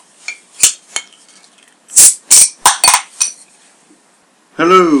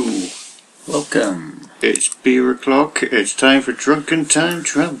Hello! Welcome. It's beer o'clock. It's time for drunken time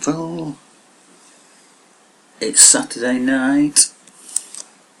travel. It's Saturday night.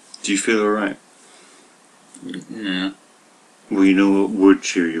 Do you feel alright? No. Well, you know what would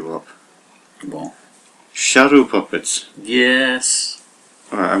cheer you up? What? Shadow puppets. Yes.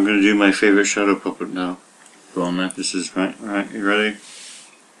 Alright, I'm going to do my favourite shadow puppet now. Go on then. This is right. Alright, you ready?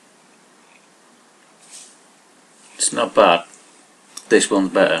 It's not bad. This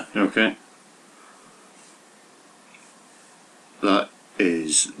one's better. Okay. That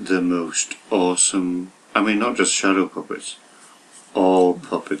is the most awesome... I mean, not just shadow puppets. All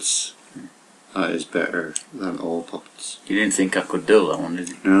puppets. That is better than all puppets. You didn't think I could do that one, did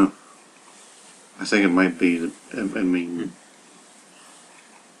you? No. I think it might be the...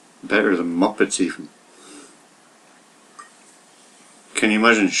 better than Muppets even. Can you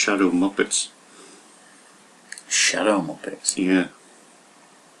imagine Shadow Muppets? Shadow Muppets? Yeah.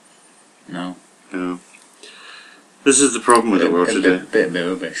 No. No. This is the problem with the world today. Bit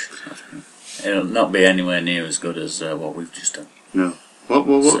rubbish. It'll not be anywhere near as good as what we've just done. No.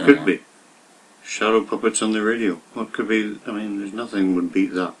 What could be? Shadow puppets on the radio. What could be? I mean, there's nothing would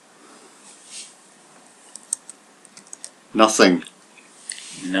beat that. Nothing.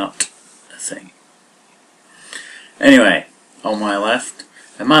 Not a thing. Anyway, on my left,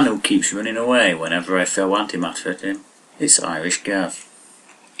 a man who keeps running away whenever I throw antimatter at him. It's Irish Gav.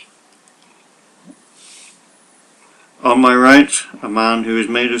 On my right, a man who is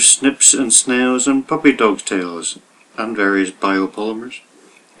made of snips and snails and puppy dog's tails and various biopolymers.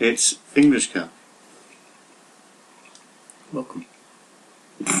 It's English Cat. Welcome.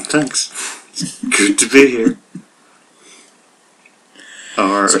 Thanks. It's good to be here.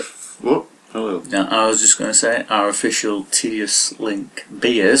 What? Hello. Now, I was just going to say, our official Tedious Link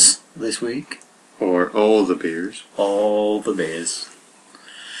beers this week. Or all the beers. All the beers.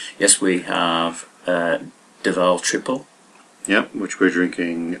 Yes, we have Duval Triple. Yep, which we're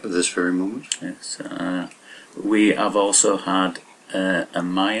drinking this very moment. Yes. We have also had a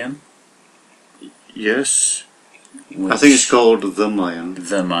Mayan. Yes. I think it's called the Mayan.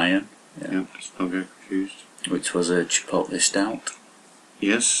 The Mayan. Yeah. Yep, let's not get confused. Which was a Chipotle Stout.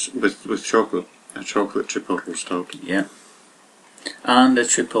 Yes, with chocolate. A chocolate Chipotle Stout. Yeah. And a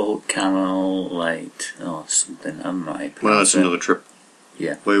Triple Caramel Light. Or something, I'm right. Well, that's another trip.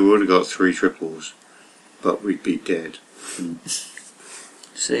 Yeah. We would have got 3 triples, but we'd be dead.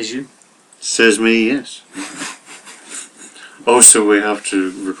 Says you? Says me, yes. Also, we have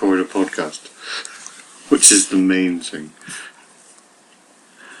to record a podcast, which is the main thing.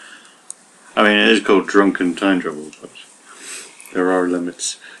 I mean, it is called Drunken Time Travel, but there are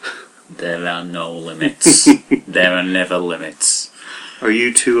limits. There are no limits. There are never limits. Are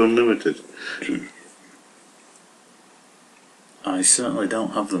you too unlimited? I certainly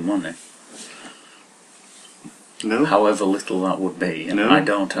don't have the money. No? However little that would be, and No? I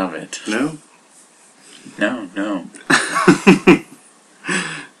don't have it. No? No.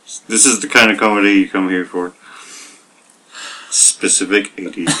 This is the kind of comedy you come here for. Specific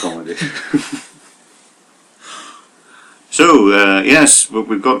 80s comedy. So, yes, but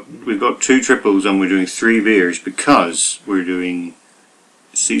we've got 2 triples and we're doing 3 beers because we're doing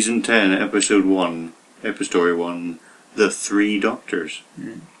Season 10, Episode 1, Epistory 1, The 3 Doctors.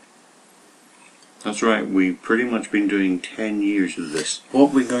 Mm. That's right, we've pretty much been doing 10 years of this. What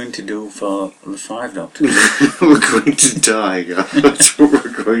are we going to do for the 5 Doctors? We're going to die, guys. That's what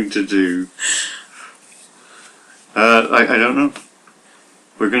we're going to do. I don't know.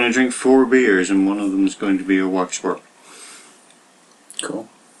 We're going to drink 4 beers and one of them is going to be a waxwork. Cool.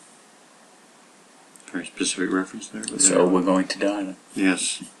 Very specific reference there. But So we're going to die then?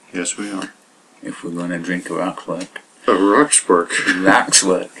 Yes. Yes, we are. If we're going to drink a waxwork. A Roxburgh.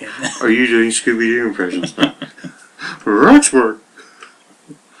 Waxwork. Are you doing Scooby-Doo impressions now? Roxburgh.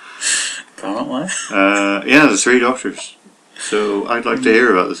 Apparently. Yeah, the 3 Doctors. So I'd like to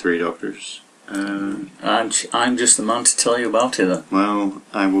hear about the 3 Doctors. I'm just the man to tell you about it then. Well,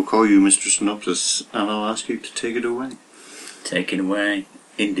 I will call you Mr. Synopsis and I'll ask you to take it away. Take it away.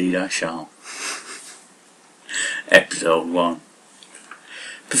 Indeed I shall. Episode 1.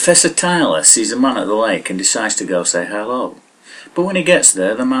 Professor Tyler sees a man at the lake and decides to go say hello. But when he gets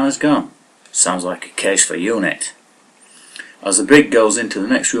there, the man is gone. Sounds like a case for unit. As the brig goes into the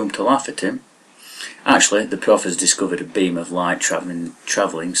next room to laugh at him, actually the prof has discovered a beam of light travelling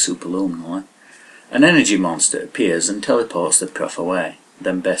superluminally. An energy monster appears and teleports the prof away,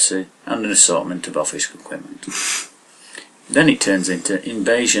 then Bessie and an assortment of office equipment. Then it turns into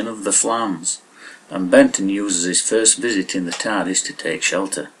Invasion of the Flans, and Benton uses his first visit in the TARDIS to take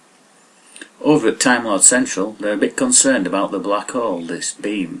shelter. Over at Time Lord Central, they're a bit concerned about the black hole this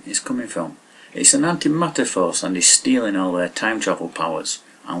beam is coming from. It's an antimatter force and is stealing all their time travel powers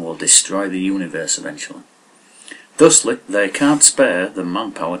and will destroy the universe eventually. Thusly, they can't spare the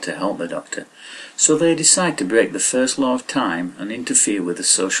manpower to help the Doctor, so they decide to break the first law of time and interfere with the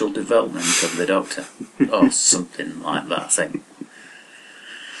social development of the Doctor. Or something like that, I think.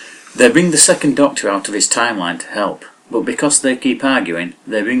 They bring the second Doctor out of his timeline to help, but because they keep arguing,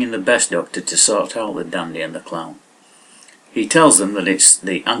 they bring in the best Doctor to sort out the dandy and the clown. He tells them that it's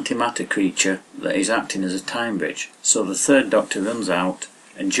the antimatter creature that is acting as a time bridge, so the third Doctor runs out,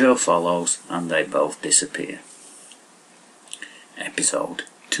 and Joe follows, and they both disappear. Episode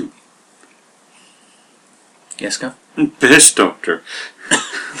 2. Yes, Gav? Best Doctor.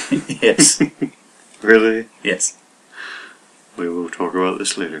 Yes. Really? Yes. We will talk about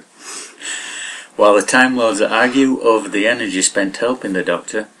this later. While the Time Lords argue over the energy spent helping the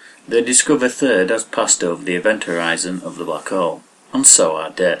Doctor, they discover Third has passed over the event horizon of the black hole, and so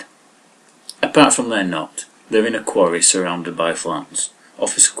are dead. Apart from they're not, they're in a quarry surrounded by Flans,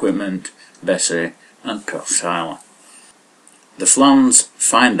 office equipment, Bessie, and Prof. Tyler. The Flans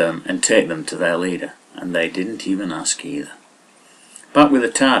find them and take them to their leader, and they didn't even ask either. Back with the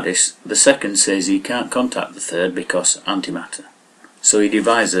TARDIS, the second says he can't contact the third because antimatter. So he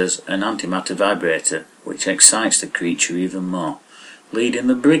devises an antimatter vibrator which excites the creature even more, leading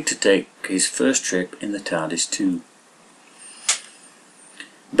the brig to take his first trip in the TARDIS too.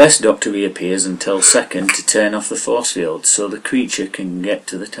 Best Doctor reappears and tells Second to turn off the force field so the creature can get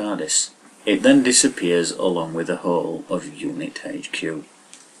to the TARDIS. It then disappears along with the whole of Unit HQ.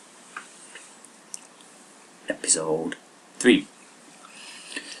 Episode 3.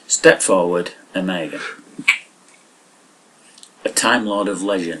 Step forward, Omega. A Time Lord of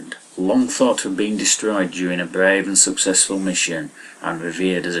legend, long thought to have been destroyed during a brave and successful mission, and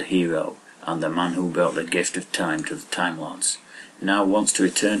revered as a hero, and the man who brought the gift of time to the Time Lords, now wants to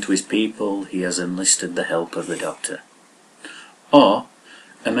return to his people. He has enlisted the help of the Doctor. Or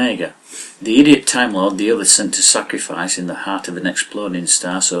Omega, the idiot Time Lord the others sent to sacrifice in the heart of an exploding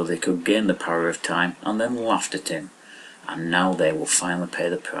star so they could gain the power of time, and then laughed at him, and now they will finally pay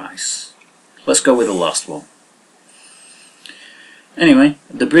the price. Let's go with the last one. Anyway,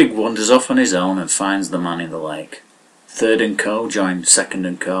 the brig wanders off on his own and finds the man in the lake. Third and Co. join Second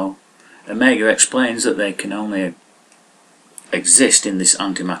and Co. Omega explains that they can only exist in this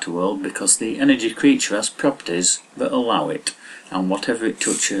antimatter world because the energy creature has properties that allow it, and whatever it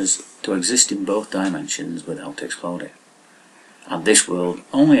touches, to exist in both dimensions without exploding. And this world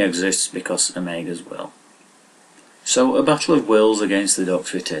only exists because Omega's will. So a battle of wills against the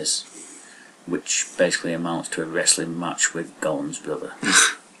Doctor it is, which basically amounts to a wrestling match with Gollum's brother.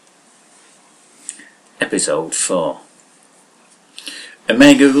 Episode 4.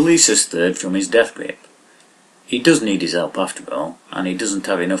 Omega releases Third from his death grip. He does need his help after all, and he doesn't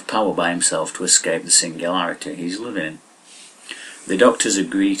have enough power by himself to escape the singularity he's living in. The Doctors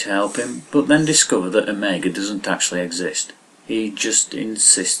agree to help him, but then discover that Omega doesn't actually exist. He just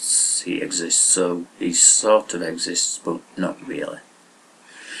insists he exists, so he sort of exists, but not really.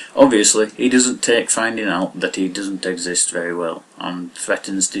 Obviously, he doesn't take finding out that he doesn't exist very well, and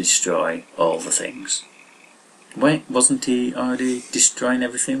threatens to destroy all the things. Wait, wasn't he already destroying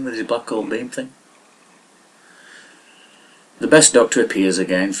everything with his black hole beam thing? The best Doctor appears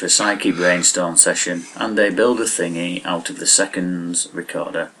again for a psyche brainstorm session, and they build a thingy out of the Second's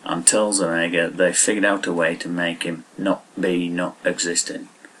recorder and tells Omega they figured out a way to make him not existing,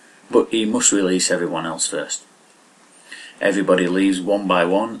 but he must release everyone else first. Everybody leaves one by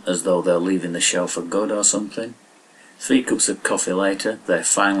one as though they're leaving the show for good or something. 3 cups of coffee later, they're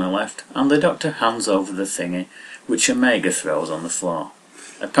finally left, and the Doctor hands over the thingy, which Omega throws on the floor.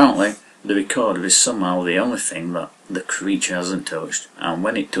 Apparently, the recorder is somehow the only thing that the creature hasn't touched, and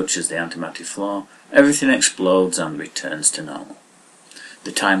when it touches the antimatter floor, everything explodes and returns to normal.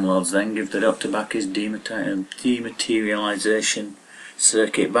 The Time Lords then give the Doctor back his dematerialization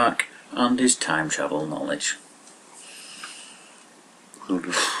circuit back and his time travel knowledge.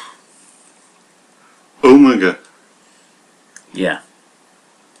 Omega. Yeah.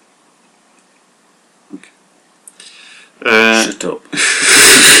 Okay. Shut up.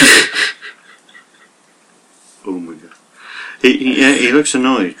 Omega. He looks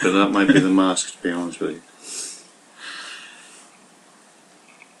annoyed, but that might be the mask, to be honest with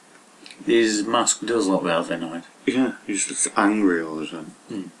you. His mask does look rather annoyed. Yeah, he's just angry all the time.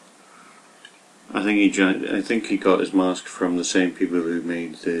 I think he got his mask from the same people who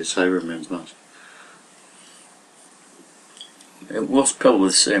made the Cybermen's mask. It was probably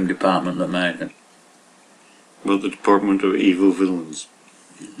the same department that made it. Well, the Department of Evil Villains.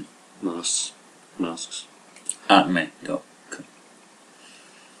 masks. Acme.com.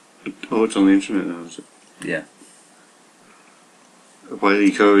 Oh, it's on the internet now, is it? Yeah.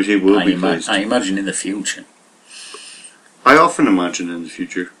 Wiley Coyote will be pleased. I imagine in the future. I often imagine in the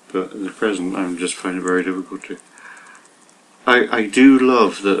future, but at the present I just find it very difficult to. I do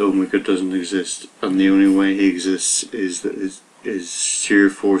love that Omega doesn't exist, and the only way he exists is that his sheer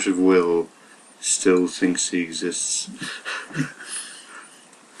force of will still thinks he exists.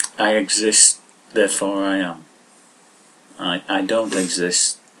 I exist, therefore I am. I don't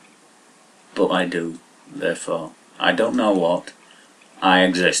exist, but I do, therefore. I don't know what. I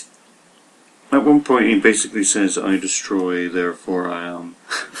exist. At one point he basically says, I destroy, therefore I am.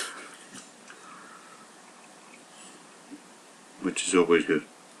 Which is always good.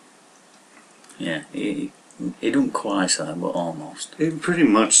 Yeah, he don't quite say that, but almost. It pretty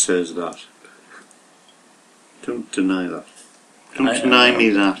much says that. Don't deny that. Don't deny me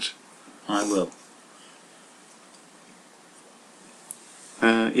that. I will.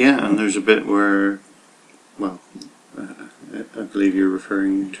 Yeah, and there's a bit where, well, I believe you're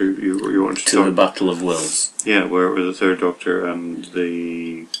referring to, you want to To talk. the Battle of Wills. Yeah, where the Third Doctor and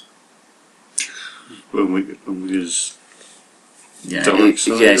the Omega's Yeah, dark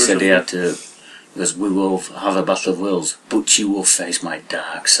side he or said he had something? to, because we will have a Battle of Wills, but you will face my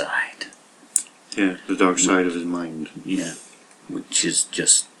dark side. Yeah, the dark side of his mind. Yeah, which is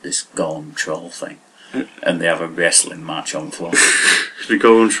just this golem troll thing. And they have a wrestling match on the floor. The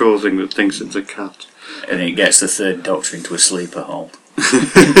golden troll thing that thinks it's a cat. And it gets the Third Doctor into a sleeper hold.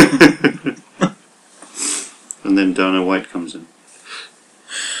 And then Dana White comes in.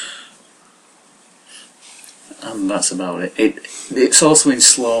 And that's about it. It's also in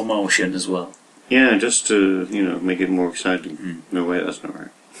slow motion as well. Yeah, just to, make it more exciting. No, wait, that's not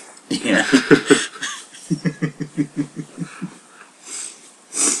right. Yeah.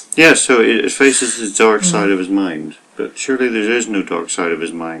 Yeah, so it faces the dark side of his mind, but surely there is no dark side of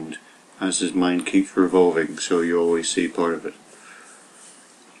his mind, as his mind keeps revolving, so you always see part of it.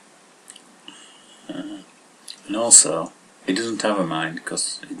 And also, it doesn't have a mind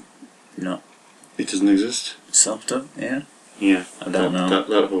because, It doesn't exist? sort of, yeah. Yeah. I don't know.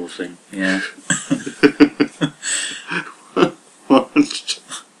 That whole thing. Yeah. What?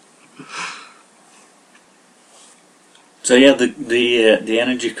 So yeah, the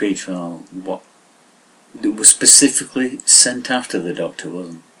energy creature, what, it was specifically sent after the Doctor,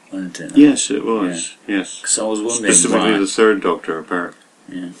 wasn't it? Yes, it was. Yeah. Yes. So I was wondering Specifically why. the Third Doctor, apparently.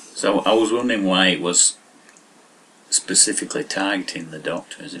 Yeah. So I was wondering why it was specifically targeting the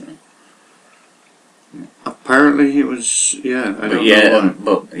Doctor, is it? Apparently it was. Yeah, I don't know why.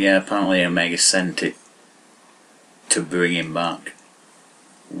 But apparently Omega sent it to bring him back.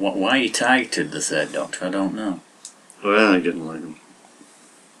 Why he targeted the Third Doctor, I don't know. Well, I didn't like him.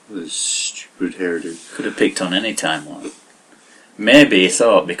 This stupid hairdo. Could have picked on any Time Lord. Maybe he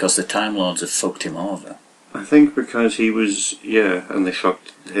thought because the Time Lords had fucked him over. I think because he was, and they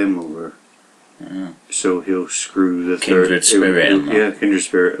fucked him over. Yeah. So he'll screw the Kindred spirit. Kindred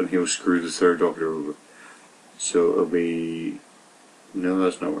spirit, and he'll screw the Third Doctor over. So it'll be. No,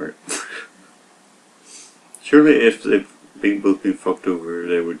 that's not right. Surely, if they've both been fucked over,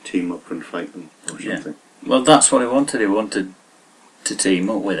 they would team up and fight them or something. Well, that's what he wanted. He wanted to team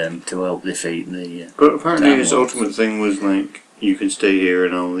up with him to help defeat the. But apparently, Time his Lords. ultimate thing was like, "You can stay here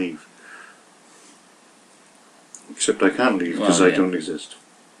and I'll leave." Except I can't leave because I don't exist.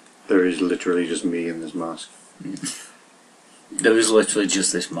 There is literally just me in this mask. There was literally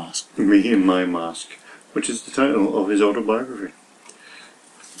just this mask. Me in my mask, which is the title of his autobiography.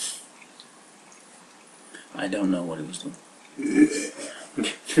 I don't know what he was doing.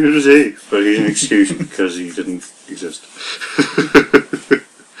 Neither does he, but he's an excuse because he didn't exist.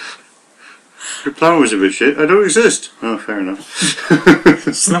 Your plan was a bit shit. I don't exist. Oh, fair enough.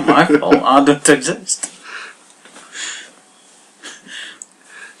 It's not my fault. I don't exist.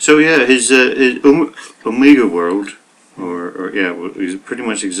 So yeah, his Omega world, he's pretty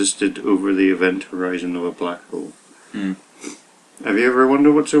much existed over the event horizon of a black hole. Mm. Have you ever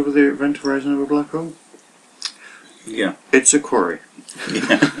wondered what's over the event horizon of a black hole? Yeah. It's a quarry.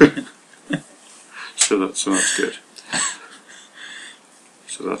 Yeah. So that's good.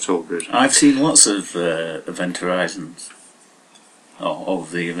 So that's all good. I've seen lots of Event Horizons.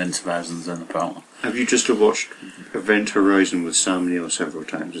 Of the Event Horizons and the problem. Have you just watched Event Horizon with Sam Neill several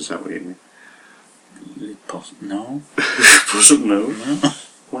times? Is that what you mean? No. No.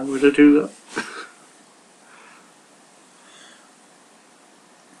 Why would I do that?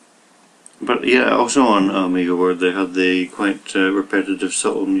 But yeah, also on Omega World they had the quite repetitive,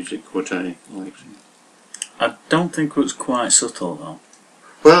 subtle music, which I liked. I don't think it was quite subtle though.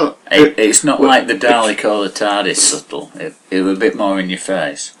 Well, It's not like the Dalek or the TARDIS subtle. It was a bit more in your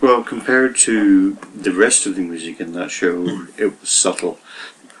face. Well, compared to the rest of the music in that show, it was subtle.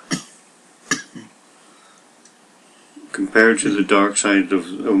 Compared to the dark side of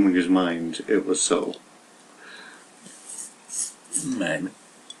Omega's mind, it was subtle. Maybe.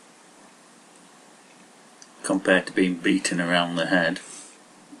 Compared to being beaten around the head.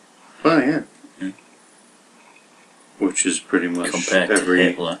 Well, yeah. Yeah. Which is pretty much Compared to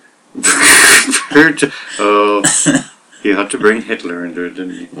Hitler. Compared to... Oh, you had to bring Hitler into it,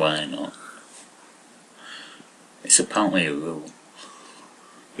 didn't you? Why not? It's apparently a rule.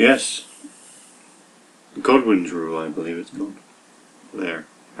 Yes. Godwin's rule, I believe it's called. There,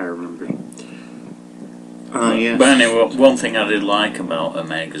 I remember. Yes. But anyway, one thing I did like about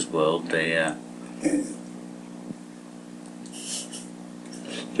Omega's World, Yes,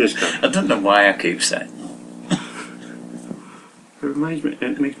 God. I don't know why I keep saying that. It reminds me,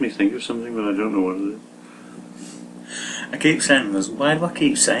 it makes me think of something, but I don't know what it is. I keep saying this. Why do I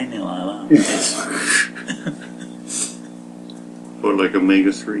keep saying it like that? Or like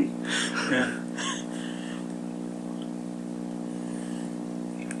Omega 3. Yeah.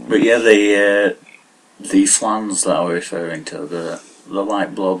 But yeah, the flans that I was referring to, the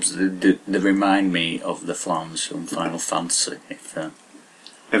light blobs, they remind me of the flans from Final Fantasy. If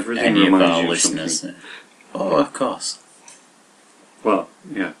Everything any of reminds our you of listeners, something. oh, of course. Well,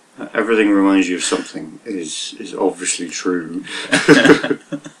 yeah. Everything reminds you of something is obviously true.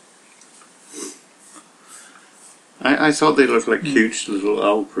 I thought they looked like cute little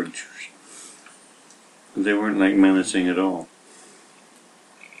owl creatures. They weren't like menacing at all.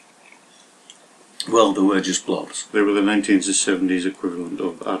 Well, they were just blobs. They were the 1970s equivalent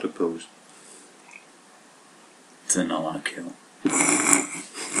of adipose. They're not like cute.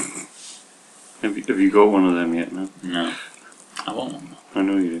 Have you got one of them yet? No. No, I want one. I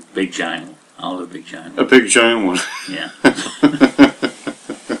know you do. Big giant one. I'll have a big giant A one. big giant one. Yeah.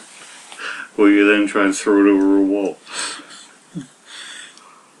 Will you then try and throw it over a wall?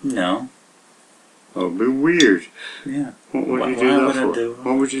 No. That would be weird. Yeah. What would you Why do that would I for? do that?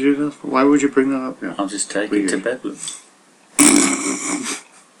 What would you do that for? Why would you bring that up here? I'll just take Weird. it to bed with me.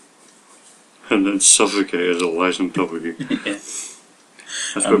 And then suffocate as it lies on top of you. Yeah.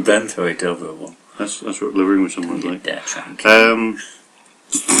 That's And what, then throw it over a wall. that's what living with someone's like. Yeah, try and kill me.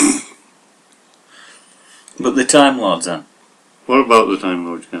 But the Time Lords, then. What about the Time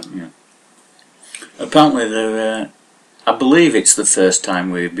Lords, Ken? Apparently they're... I believe it's the first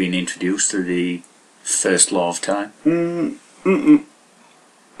time we've been introduced to the first law of time.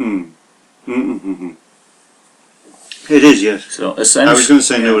 It is, yes. So I was essentially... going to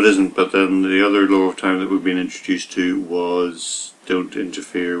say no, it isn't, but then the other law of time that we've been introduced to was don't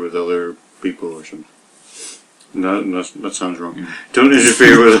interfere with other people or something. No, that sounds wrong. Don't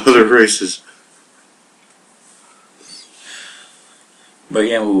interfere with other races. But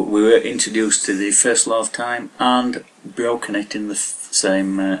yeah, we were introduced to the first law of time and broken it in the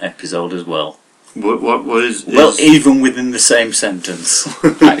same episode as well. What is... Well, even within the same sentence,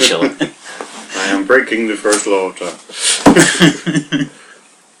 actually. I am breaking the first law of time.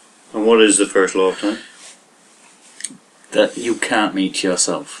 And what is the first law of time? That you can't meet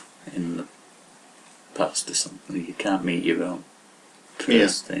yourself in the past or something. You can't meet your own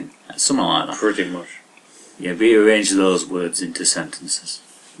first thing. Something like that. Pretty much. Yeah, rearrange those words into sentences.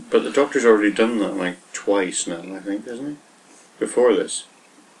 But the Doctor's already done that like twice now, I think, hasn't he? Before this.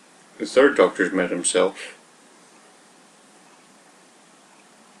 The third Doctor's met himself.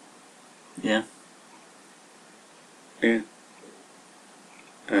 Yeah. Yeah.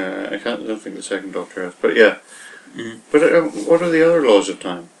 I don't think the second Doctor has, but yeah. Mhm. But what are the other laws of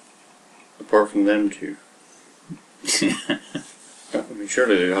time? Apart from them two? I mean,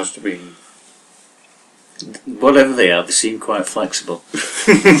 surely there has to be... Whatever they are, they seem quite flexible.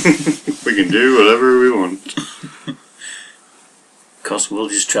 We can do whatever we want. Because we'll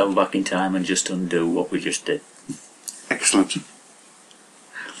just travel back in time and just undo what we just did. Excellent.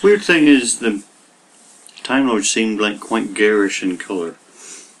 Weird thing is, the Time Lords seemed like quite garish in colour.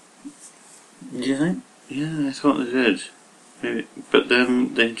 Do you think? Yeah, I thought they did. Maybe, but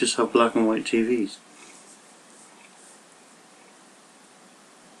then they just have black and white TVs.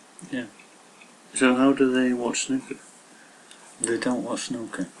 Yeah. So how do they watch snooker? They don't watch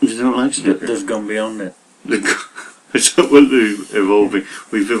snooker. They don't like snooker. They've gone beyond it. Is that what they're evolving?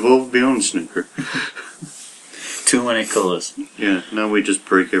 We've evolved beyond snooker. Too many colours. Yeah, now we just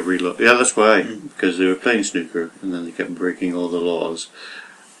break every law. Yeah, that's why. Because they were playing snooker and then they kept breaking all the laws.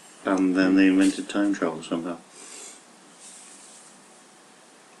 And then they invented time travel somehow.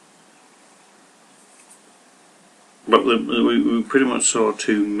 But we pretty much saw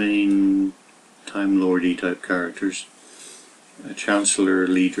two main Time Lordy type characters. A Chancellor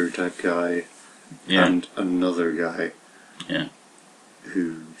leader type guy and another guy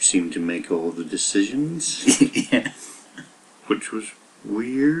who seemed to make all the decisions. Yeah. Which was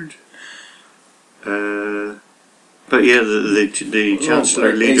weird. But yeah, the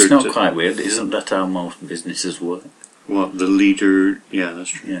Chancellor leader... It's not quite weird, isn't that how most businesses work? What, the leader... Yeah, that's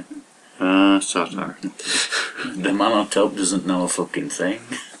true. Yeah. Satire. The man on top doesn't know a fucking thing.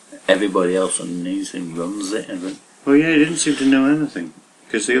 Everybody else underneath him runs it. Well, yeah, he didn't seem to know anything.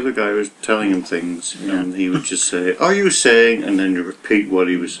 Because the other guy was telling him things, and he would just say, "Are you saying?" and then repeat what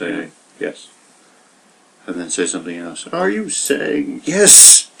he was saying. Yes. And then say something else. "Are you saying?"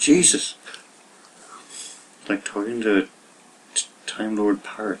 "Yes! Jesus!" Like talking to a Time Lord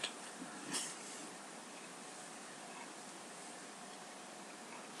parrot.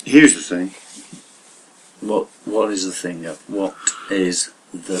 Here's the thing. What is the thing? What is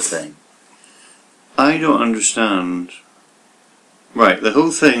the thing? I don't understand. Right, the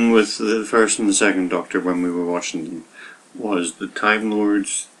whole thing with the first and the second Doctor when we were watching them was the Time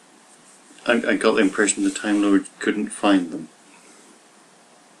Lords... I got the impression the Time Lords couldn't find them.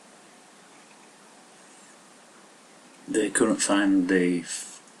 They couldn't find the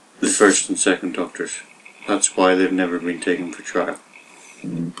first and second Doctors. That's why they've never been taken for trial.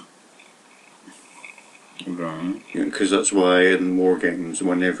 Right. Because that's why in War Games,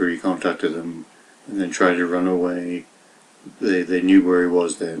 whenever he contacted them and then tried to run away, they knew where he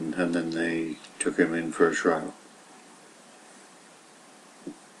was then, and then they took him in for a trial.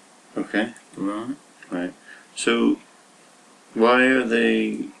 Okay? Right. Right. So, why are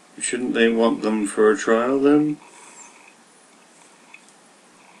they... Shouldn't they want them for a trial then?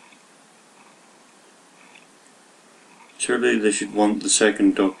 Surely they should want the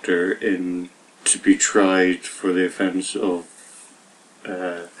second Doctor in to be tried for the offence of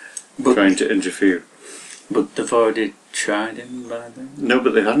trying to interfere. But they've already tried him by then? No,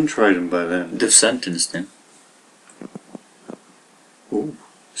 but they hadn't tried him by then. They've sentenced him. Ooh.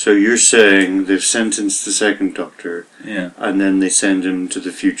 So you're saying they've sentenced the second Doctor, and then they send him to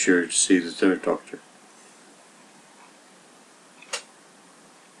the future to see the third Doctor?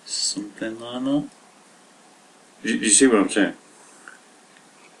 Something like that. Do you see what I'm saying?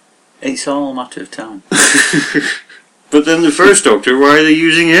 It's all a matter of time. But then the first Doctor, why are they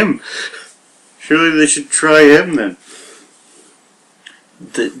using him? Surely they should try him then.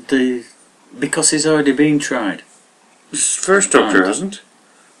 Because he's already been tried. The first Doctor hasn't.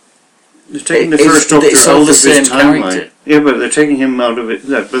 They're taking the first Doctor it's out all of the his same timeline. character. Yeah, but they're taking him out of it.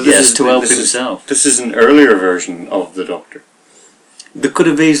 No, but Yes, to help himself. This is an earlier version of the Doctor. They could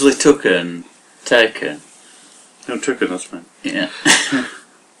have easily taken. No, took it, that's fine. Yeah.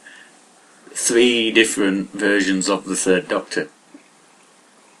 3 different versions of the third Doctor.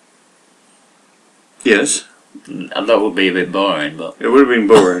 Yes. And that would be a bit boring, but... It would have been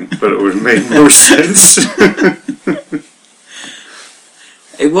boring, but it would have made more sense.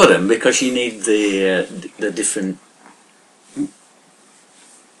 It wouldn't, because you need the different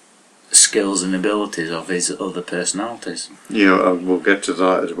skills and abilities of his other personalities. Yeah, we'll get to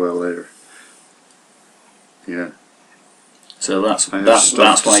that as well later. Yeah. So that's why you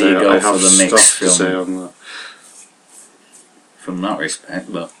go for the mix from that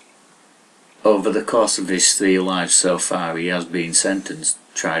respect, but over the course of his 3 lives so far he has been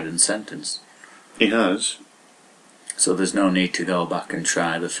tried and sentenced. He has. So there's no need to go back and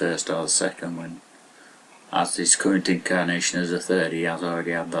try the first or the second when, as his current incarnation as a third, he has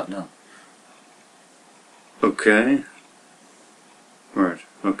already had that done. Okay. Right,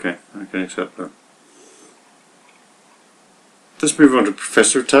 okay, I can accept that. Let's move on to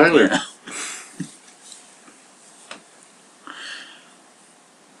Professor Tyler. Yeah.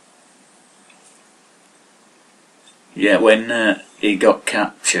 Yeah, when he got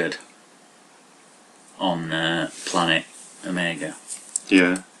captured on planet Omega.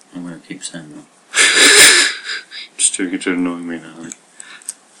 Yeah. I'm going to keep saying that. Just doing it to annoy me now.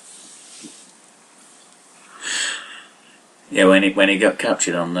 Yeah, when he got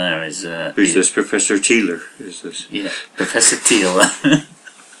captured on there is... Who's this? Professor Teeler, is this? Yeah, Professor Teeler.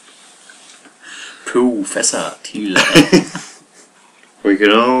 Professor Teeler. We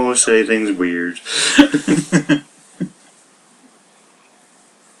can all say things weird.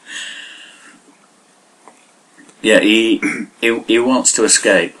 Yeah, he wants to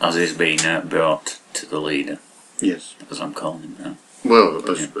escape as he's being brought to the leader. Yes. As I'm calling him now. Well,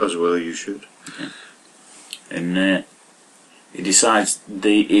 as well you should. Yeah. And he decides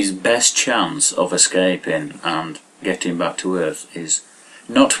his best chance of escaping and getting back to Earth is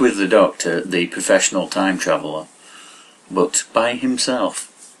not with the Doctor, the professional time traveller, but by himself.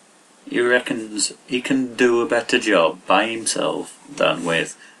 He reckons he can do a better job by himself than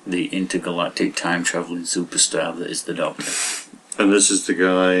with the intergalactic time-travelling superstar that is the Doctor. And this is the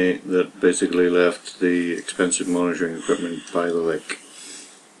guy that basically left the expensive monitoring equipment by the lake.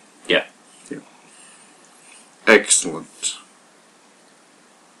 Yeah. Excellent.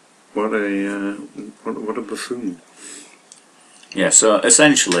 What a buffoon. Yeah, so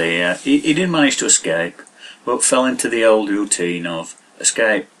essentially, he did manage to escape, but fell into the old routine of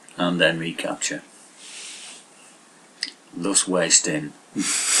escape and then recapture. Thus wasting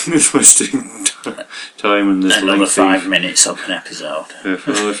It's wasting time in this another lengthy 5 minutes of an episode.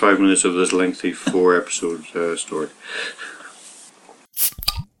 for another 5 minutes of this lengthy 4-episode story.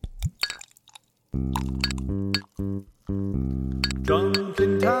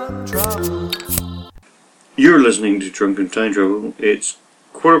 Drunken Time Travel. You're listening to Drunken Time Travel. It's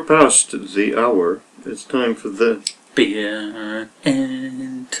 1:15 the hour. It's time for the Beer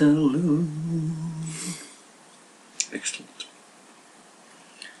interlude. excellent.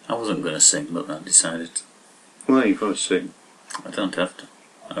 I wasn't going to sing, but I decided Well, you've got to sing. I don't have to.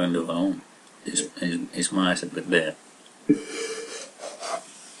 I can do my own. It's my bit there.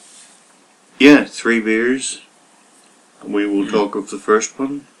 Yeah, 3 beers. We will talk of the first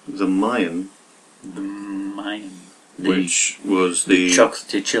one, the Mayan, The Mayan. which was The the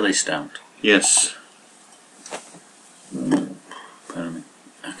chocolatey chili stout. yes. Pardon me.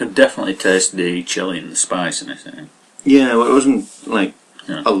 I could definitely taste the chili and the spice in it. Yeah, well, it wasn't like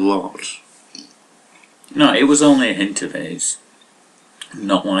Yeah. a lot. No, it was only a hint of it. It's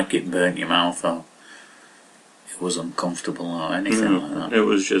not like it burnt your mouth or it was uncomfortable or anything like that. It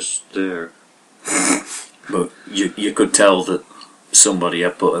was just there. But you could tell that somebody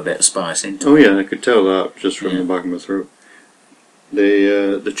had put a bit of spice into it. Oh yeah, I could tell that just from Yeah. the back of my throat.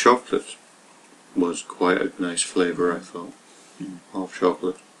 The chocolate was quite a nice flavour, I thought, of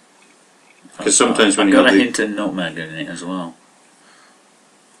chocolate. Because sometimes when I you got have a the- hint of nutmeg in it as well.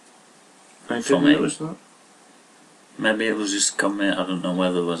 I for didn't me. notice that. Maybe it was just coming. I don't know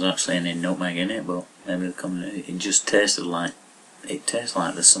whether there was actually any nutmeg in it, but maybe it just tasted like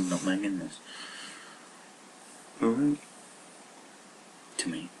there's some nutmeg in this Alright, to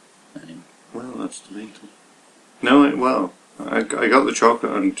me. Anyway. well, that's the main thing. No, I got the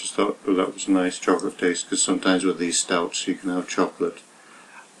chocolate and just thought, oh, that was a nice chocolate taste, because sometimes with these stouts you can have chocolate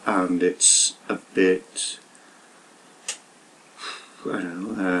and it's a bit, I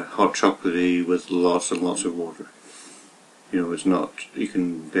don't know, hot chocolatey with lots and lots of water. You know, it's not, you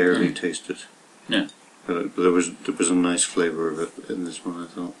can barely taste it. Yeah. But there was a nice flavour of it in this one, I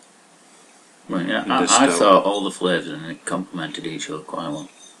thought. Well, yeah, And the I stout. thought all the flavours in it complemented each other quite well.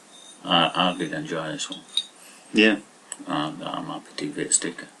 I did enjoy this one. Yeah, And I'm happy to give it a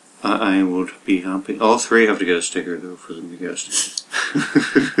sticker. I would be happy. All 3 have to get a sticker though for them to get a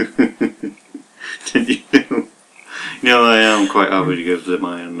sticker. Did you know? No, I am quite happy to give the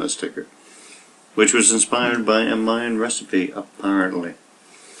Mayan a sticker. Which was inspired by a Mayan recipe, apparently.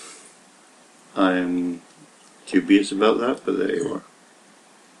 I'm dubious about that, but there you are.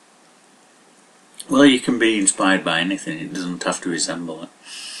 Well, you can be inspired by anything. It doesn't have to resemble it.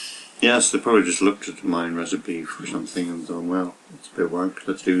 Yes, they probably just looked at the Mayan recipe for something and thought, well, it's a bit wank.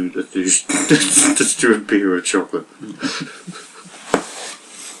 Let's do a beer with chocolate.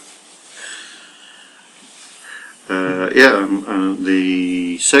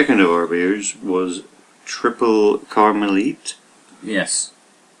 The second of our beers was Triple Carmelite. Yes.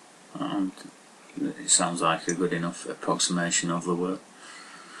 And it sounds like a good enough approximation of the word.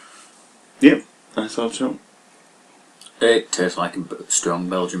 Yep, I thought so. It tastes like a strong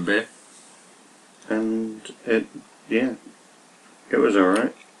Belgian beer. And it was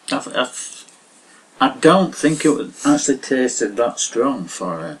alright. I don't think it would actually tasted that strong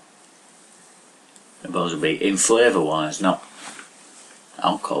for a Belgian beer, in flavour wise, not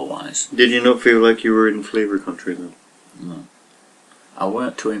alcohol wise. Did you not feel like you were in flavour country then? No. I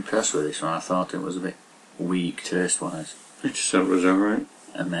weren't too impressed with this one. I thought it was a bit weak taste wise I just thought it was alright.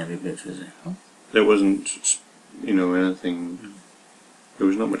 and maybe a bit fizzy. Oh. There wasn't, anything. There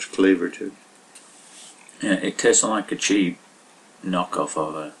was not much flavour to it. Yeah, it tasted like a cheap knockoff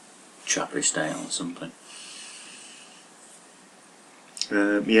of a Chappie Stale or something.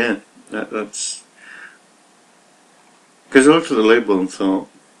 That's because I looked at the label and thought,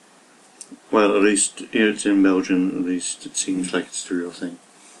 well, at least it's in Belgium. At least it seems like it's the real thing.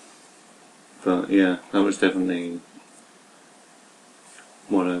 But yeah, that was definitely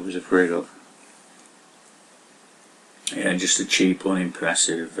what I was afraid of. Yeah, just a cheap,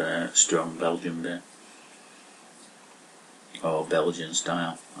 unimpressive, strong Belgian beer. Or Belgian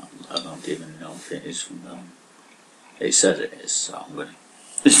style. I don't even know if it is from Belgium. It says it is, so I'm gonna.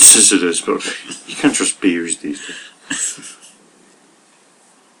 It says it is, but you can't trust beers these days.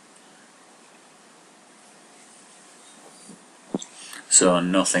 So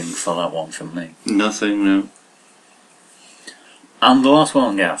nothing for that one from me. Nothing, no. And the last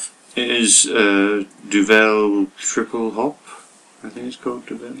one, Gav. It is Duvel Triple Hop, I think it's called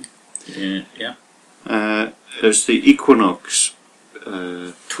Duvel. Yeah. It's the Equinox.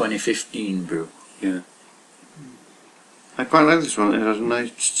 2015 brew. Yeah. I quite like this one. It has a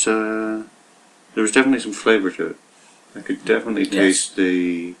nice. There was definitely some flavour to it. I could definitely taste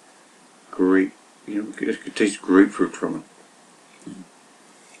the grape. You know, I could taste grapefruit from it.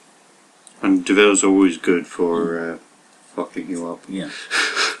 And Duvel's always good for fucking you up. Yeah.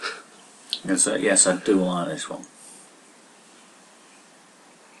 Yes, I do like this one.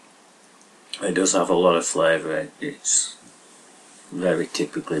 It does have a lot of flavour. It's very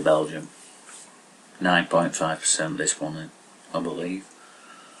typically Belgian. 9.5% this one, I believe.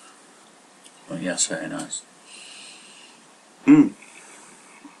 But yes, very nice.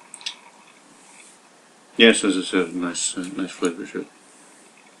 Yes, as I said, nice flavour to it.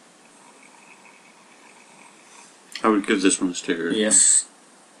 I would give this one a sticker. Yes.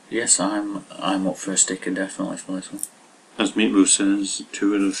 Yes, I'm up for a sticker definitely for this one. As Meatloaf says,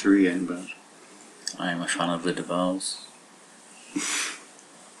 2 out of 3 ain't bad. I am a fan of the Duvals.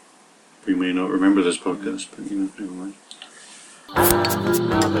 We may not remember this podcast, but you know, never mind.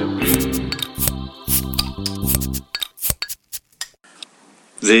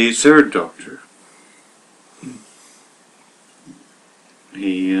 The Third Doctor.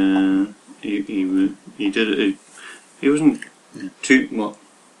 He did it. He wasn't too. What?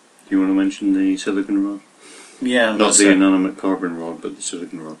 Do you want to mention the silicon rod? Yeah, Not the inanimate carbon rod, but the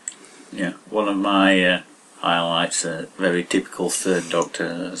silicon rod. Yeah, one of my highlights, a very typical Third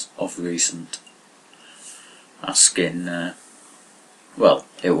Doctor of recent, asking, well,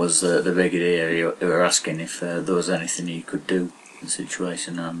 it was the Brigadier who were asking if there was anything he could do in the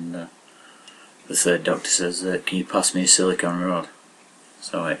situation, and the Third Doctor says, can you pass me a silicon rod?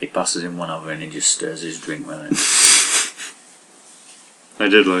 So he passes him one over and he just stirs his drink with it. I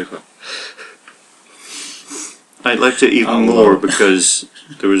did like that. I liked it even more because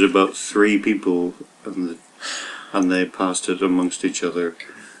there was about 3 people and they passed it amongst each other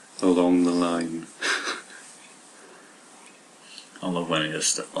along the line. I love when he does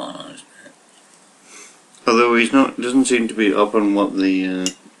stuff like that. Although doesn't seem to be up on what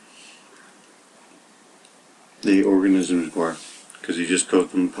the organisms were, because he just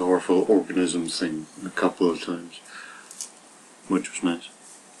called them powerful organisms thing a couple of times, which was nice.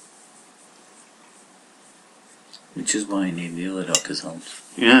 Which is why you need the other Doctor's help.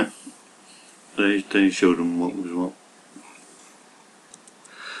 Yeah, they showed him what was what.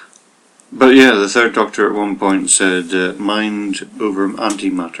 But yeah, the Third Doctor at one point said, mind over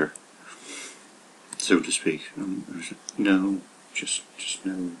antimatter, so to speak. I was like, no, just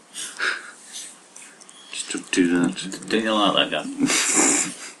no. Just don't do that. Didn't you like that guy?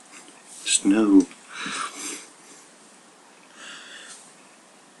 Just no.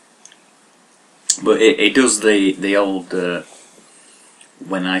 But it does the old,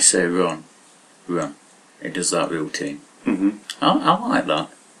 when I say run, it does that routine. Mm-hmm. I like that.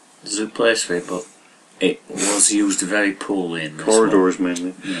 There's a place for it, but it was used very poorly in this Corridors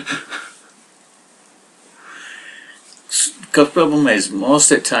mainly. Yeah. Because the problem is,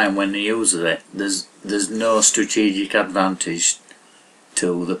 most of the time when they use it, there's no strategic advantage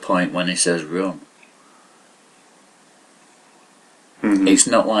to the point when he says run. Mm-hmm. It's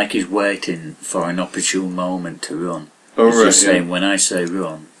not like he's waiting for an opportune moment to run. Oh, He's right, just yeah. saying, when I say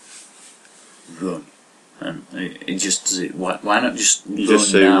run. And it just does it. Why not just You run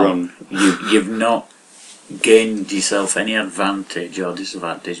just say now? run. You've not gained yourself any advantage or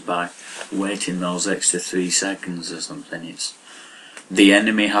disadvantage by waiting those extra 3 seconds or something. It's the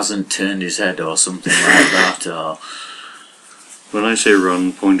enemy hasn't turned his head or something like that, or When I say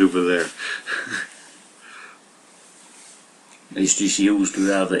run, point over there. it's just used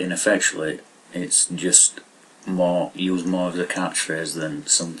rather ineffectually. It's just used more as a catchphrase than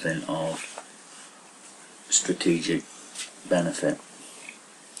something of strategic benefit.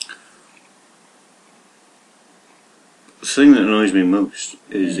 The thing that annoys me most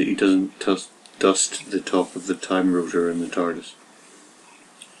is that he doesn't dust the top of the time rotor in the TARDIS.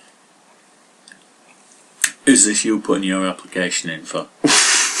 Is this you putting your application in for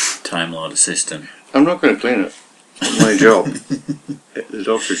Time Lord Assistant? I'm not going to clean it. It's my job. The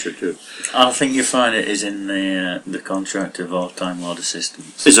Doctor should do it. I think you find it is in the contract of all Time Lord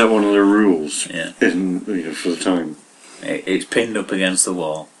Assistants. Is that one of the rules? Yeah. For the time? It's pinned up against the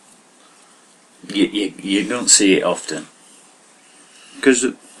wall. You don't see it often. Because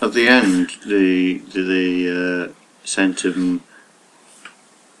at the end, they sent him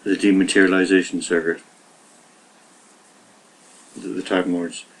the dematerialization circuit, the Time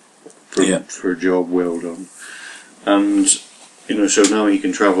Lords, for a job well done. And, so now he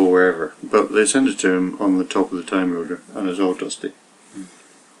can travel wherever. But they sent it to him on the top of the Time Loader, and it's all dusty.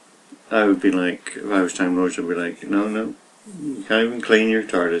 I would be like, if I was Time Lords, I'd be like, no, you can't even clean your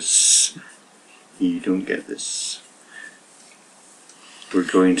TARDIS. You don't get this. We're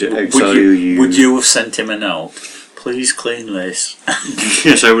going to exile you. Would you have sent him a note? Please clean this.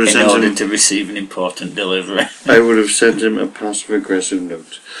 Yes, I would have sent him. In order to receive an important delivery. I would have sent him a passive-aggressive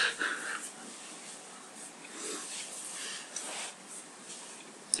note.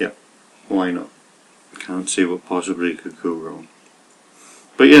 Yep, why not? Can't see what possibly could go wrong.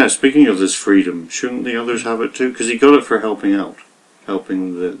 But yeah, speaking of this freedom, shouldn't the others have it too? Because he got it for helping out.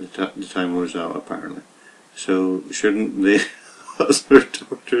 Helping the Time Lords out, apparently. So, shouldn't the other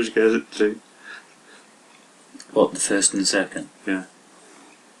Doctors get it too? What, the first and second? Yeah.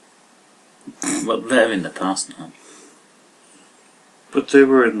 Well, they're in the past now. But they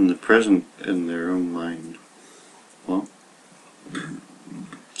were in the present in their own mind. What?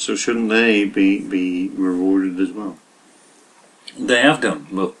 So shouldn't they be rewarded as well? They have done,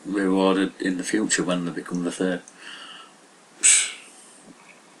 but rewarded in the future when they become the third.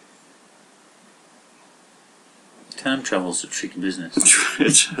 Time travel's a tricky business.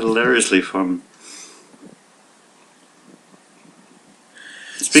 It's hilariously fun.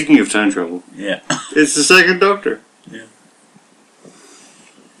 Speaking of time travel, Yeah. it's the second Doctor. Yeah.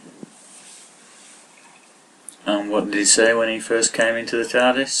 And what did he say when he first came into the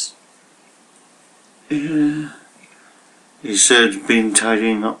TARDIS? Yeah. He said, been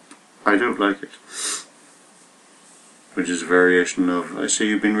tidying up. I don't like it. Which is a variation of, I see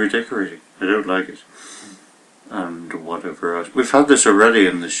you've been redecorating. I don't like it. And whatever else. We've had this already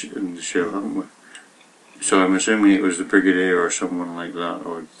in the show, haven't we? So I'm assuming it was the Brigadier or someone like that,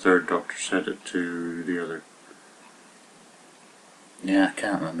 or the third Doctor said it to the other. Yeah, I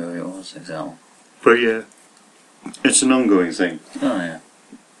can't remember who it was exactly. But yeah, it's an ongoing thing. Oh yeah.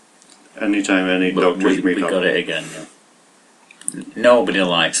 Anytime any Doctors meet we up. got it again, yeah. Nobody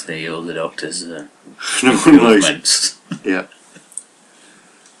likes the other Doctors' No one likes it. Yeah.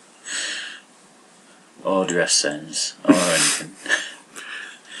 Or dress sense, or anything.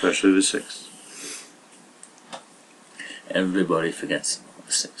 Especially the sixth. Everybody forgets about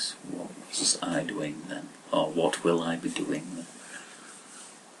the sixth. What was I doing then? Or what will I be doing then?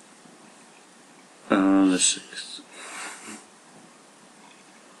 The sixth.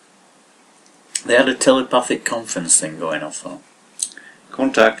 They had a telepathic conference thing going off though.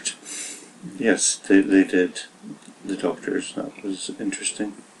 Contact. Yes, they did. The Doctors. That was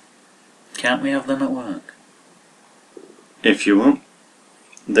interesting. Can't we have them at work? If you want.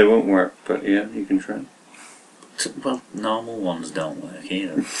 They won't work, but yeah, you can try. Well, normal ones don't work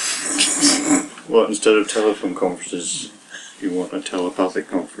either. Well, instead of telephone conferences, you want a telepathic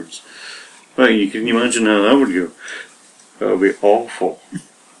conference. Well, you can imagine how that would go. That would be awful.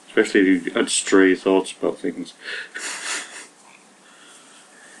 Especially if you had stray thoughts about things.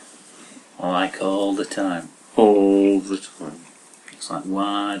 Like all the time. All the time. It's like,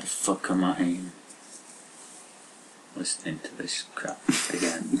 why the fuck am I listening to this crap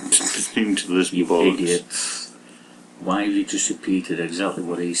again? Listening to this You bollocks. idiots. Why have you just repeated exactly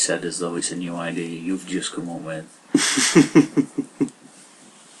what he said as though it's a new idea you've just come up with?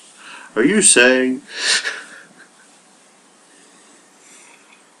 Are you saying...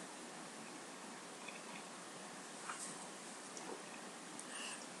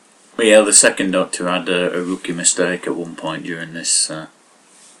 But yeah, the second Doctor had a rookie mistake at one point during this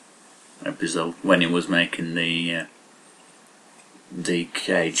episode when he was making the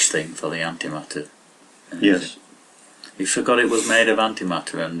cage thing for the antimatter. Yes. He forgot it was made of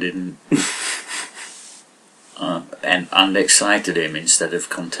antimatter and didn't... and excited him instead of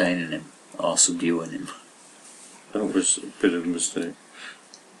containing him or subduing him. That was a bit of a mistake.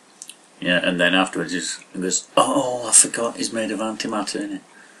 Yeah, and then afterwards he goes, oh, I forgot he's made of antimatter, isn't it?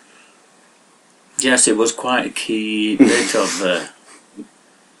 Yes, it was quite a key bit of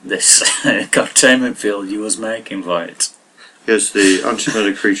this containment field you was making for it. Yes, the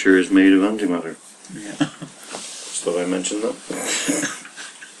antimatter creature is made of antimatter. Yeah. Just thought I mentioned that.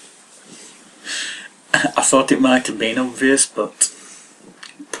 I thought it might have been obvious, but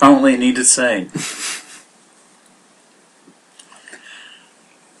apparently it needed saying.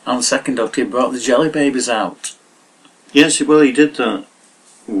 On the second Doctor, he brought the jelly babies out. Yes, well, he did that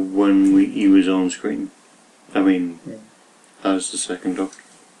when he was on screen. I mean, as the second Doctor.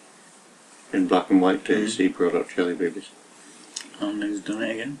 in black and white days, he brought out Jelly Babies. And he's done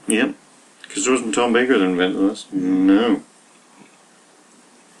it again. Yep. Because it wasn't Tom Baker that invented this. No.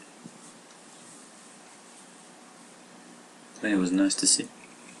 It was nice to see.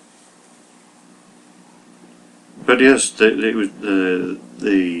 But yes, it was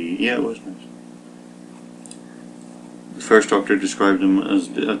yeah, it was nice. The first Doctor described him as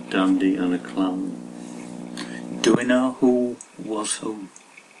a dandy and a clown. Do we know who was who?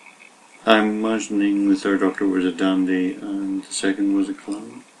 I'm imagining the third Doctor was a dandy and the second was a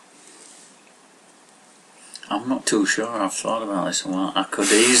clown. I'm not too sure. I've thought about this a while. I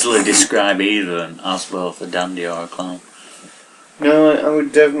could easily describe either as both a dandy or a clown. No, I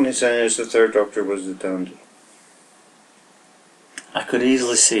would definitely say as the third Doctor was a dandy. I could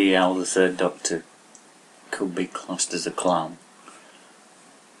easily see how the third Doctor could be classed as a clown.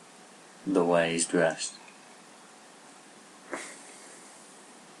 The way he's dressed.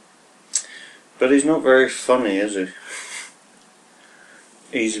 But he's not very funny, is he?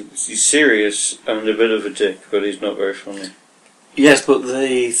 He's serious and a bit of a dick, but he's not very funny. Yes, but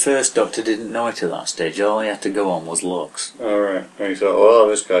the first Doctor didn't know it at that stage. All he had to go on was looks. Alright, and he thought, well,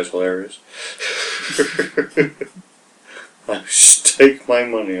 this guy's hilarious. I'll stake my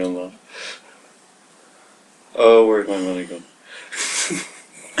money on that. Oh, where's my money gone?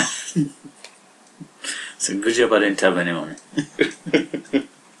 It's a good job I didn't have any money.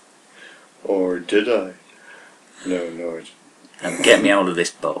 Or did I? No, it's... And get me out of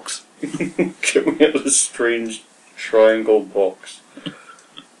this box. Get me out of this strange triangle box.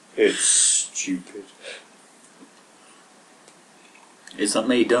 It's stupid. Is that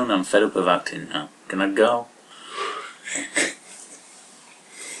me done? I'm fed up of acting now. Can I go?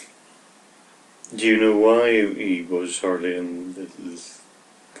 Do you know why he was hardly in the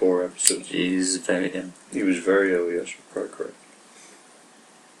 4 episodes? He's very ill. He was very ill, yes, you're quite correct.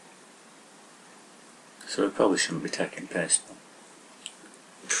 So we probably shouldn't be taking piss.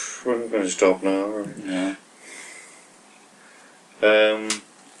 We're not going to stop now, are we? No.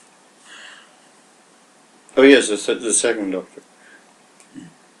 Oh yes, the second Doctor.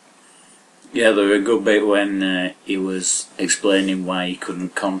 Yeah, there was a good bit when he was explaining why he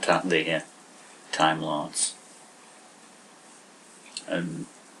couldn't contact the Time Lords. And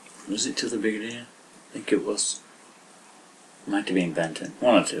was it to the Brigadier? I think it was. Might have been Benton.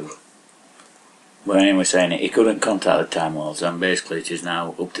 One or two. But anyway, saying it, he couldn't contact the Time Lords, and basically it is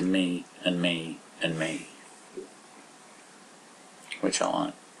now up to me and me and me. Which I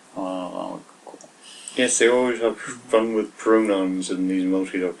like. Oh, cool. Yes, they always have fun with pronouns in these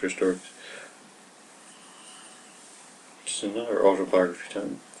multi-Doctor stories. Just another autobiography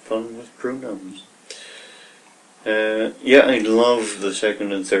time. Fun with pronouns. Yeah, I love the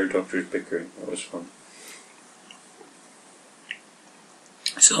second and third Doctor's bickering. That was fun.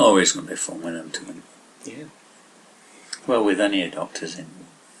 It's always going to be fun with them two. Yeah. Well, with any Doctors in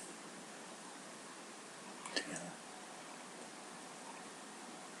together.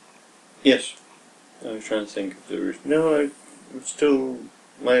 Yes. I was trying to think if there was... No, I would still...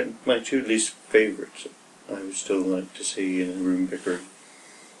 My two least favourites I would still like to see in a room bickering.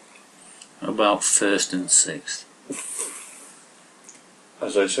 About first and sixth.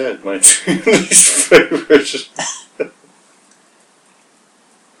 As I said, my two least favourites.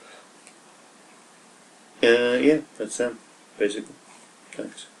 Yeah, that's them, basically.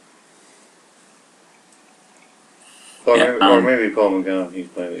 Thanks. Or, Yeah, or maybe Paul McGann, he's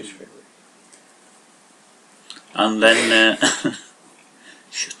my least favourite. And then...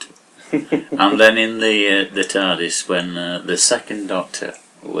 shut up. And then in the TARDIS, when the second Doctor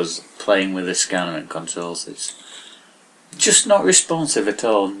was playing with the scanner and controls this, just not responsive at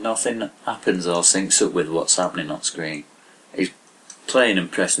all. Nothing happens or syncs up with what's happening on screen. He's playing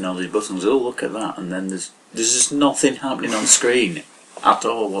and pressing all these buttons. Oh, look at that! And then there's just nothing happening on screen at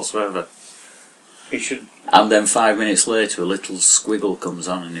all whatsoever. He should. And then 5 minutes later, a little squiggle comes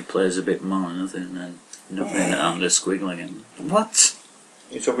on, and he plays a bit more, and nothing, and then nothing, and a squiggle again. What?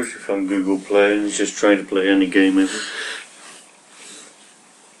 It's obviously from Google Play, and he's just trying to play any game ever.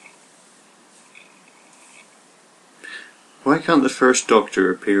 Why can't the first Doctor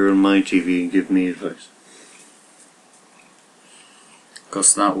appear on my TV and give me advice?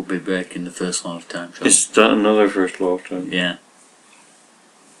 Because that would be breaking the first law of time travel. Is that another first law of time? Yeah.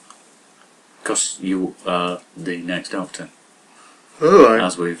 Because you are the next Doctor, Oh,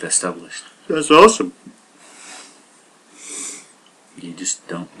 as we've established. that's awesome. You just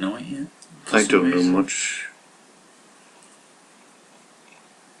don't know it yet? I don't know much.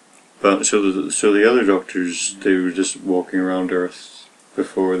 But so the other Doctors, they were just walking around Earth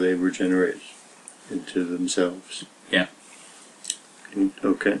before they regenerated into themselves. Yeah.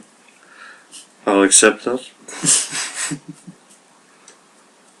 Okay. I'll accept that.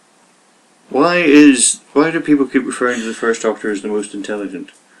 Why do people keep referring to the First Doctor as the most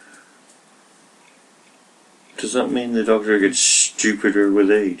intelligent? Does that mean the Doctor gets stupider with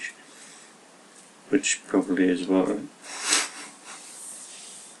age? Which probably is about right.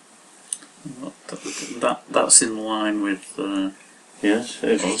 That's in line with. Yes,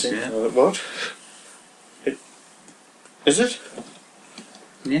 interesting. yeah. What? Is it?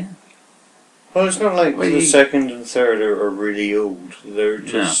 Yeah. Well, it's not like Well, the second and third are really old. They're No.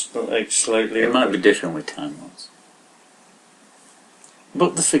 just like slightly It older. might be different with Time Lords.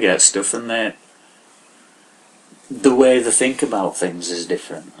 But they forget stuff, and the way they think about things is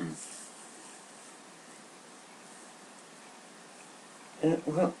different. And Yeah,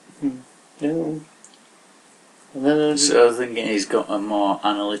 well, no. And then so I think he's got a more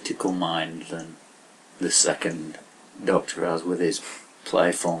analytical mind than the second Doctor has with his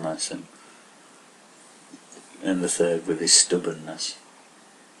playfulness, and the third with his stubbornness.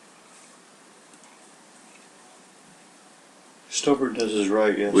 stubbornness is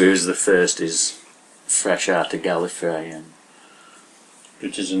right, yes. Whereas the first is fresh out of Gallifrey, and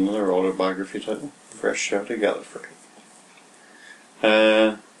Which is another autobiography title. Fresh Out of Gallifrey.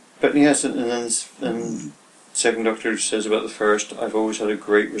 But yes, and then Second Doctor says about the first, I've always had a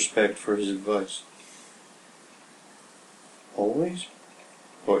great respect for his advice. Always?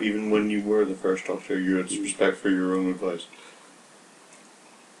 Or even when you were the First Doctor, you had respect for your own advice?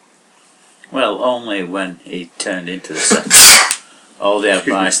 well, only when he turned into the second. All the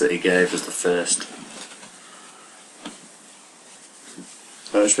advice that he gave was the first.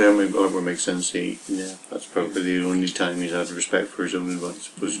 Actually, that would make sense. Yeah, that's probably the only time he's had respect for his own advice,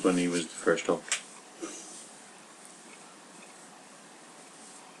 was when he was the First Doctor.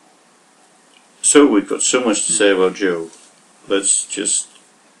 So, we've got so much to say about Joe. Let's just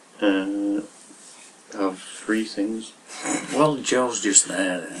have three things. Well, Joe's just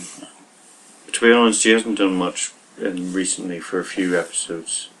there then. To be honest, he hasn't done much recently for a few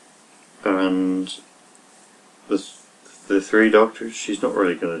episodes. And the three Doctors, she's not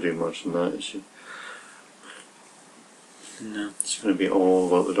really going to do much in that, is she? No. It's going to be all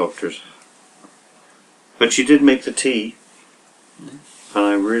about the Doctors. But she did make the tea. And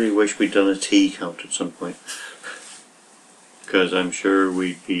I really wish we'd done a tea count at some point. Because I'm sure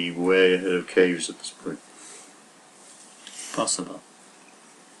we'd be way ahead of Caves at this point. Possible.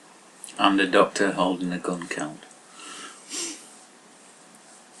 And the Doctor holding a gun count.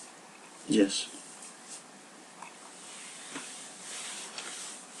 Yes.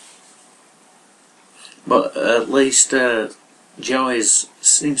 But at least Joey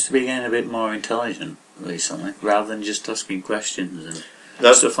seems to be getting a bit more intelligent recently, rather than just asking questions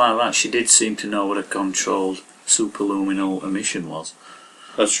and stuff like that. She did seem to know what a controlled superluminal emission was,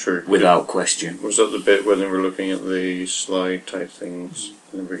 That's true. without question. Was that the bit when they were looking at the slide type things?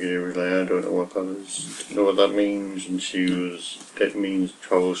 And the Brigadier was like, I don't know what that is. Do you know what that means? And she was, it means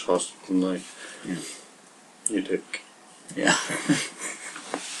travels faster than light. Yeah. You dick. Yeah.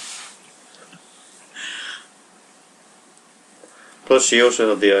 Plus, she also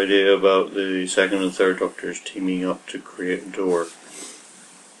had the idea about the second and third Doctors teaming up to create a door.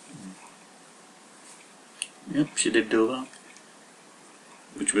 Yep, she did do that.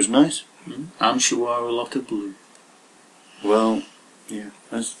 Which was nice. And she wore a lot of blue. Well, yeah.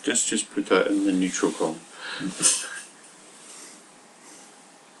 Let's just put that in the neutral column.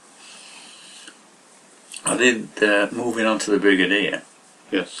 I did, moving on to the Brigadier,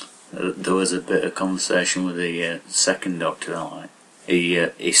 Yes. there was a bit of conversation with the second Doctor, like.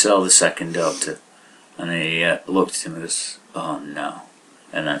 He saw the second Doctor, and he looked at him and goes, oh no.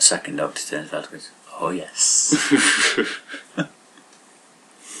 And that second Doctor turns out and goes, oh yes.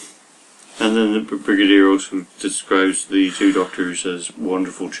 And then the Brigadier also describes the two Doctors as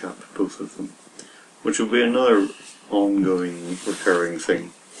wonderful chap, both of them. Which will be another ongoing, recurring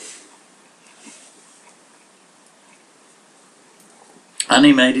thing. And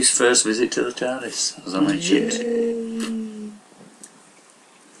he made his first visit to the TARDIS, as I mentioned. Yay.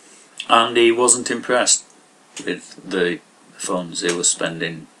 And he wasn't impressed with the funds he was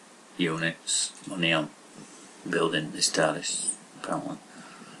spending, units, money on building this TARDIS, apparently.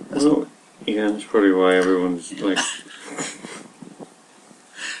 Well, yeah, that's probably why everyone's like...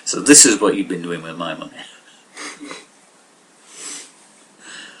 So this is what you've been doing with my money.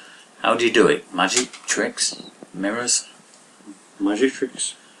 How do you do it? Magic? Tricks? Mirrors? Magic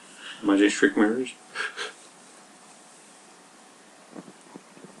tricks? Magic trick mirrors?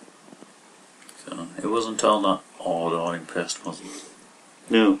 So it wasn't all that awed or impressed, was it?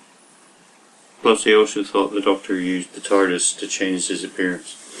 No. Plus he also thought the Doctor used the TARDIS to change his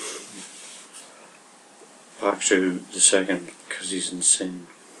appearance. back to the second because he's insane.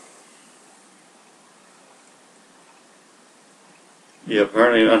 Yeah,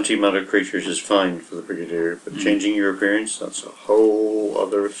 apparently antimatter creatures is fine for the Brigadier, but changing your appearance, that's a whole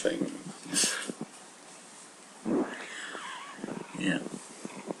other thing. Yeah.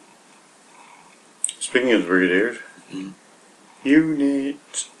 Speaking of the Brigadier,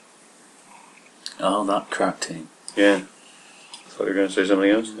 Unit. Oh, that crack team. Yeah. Thought you were going to say something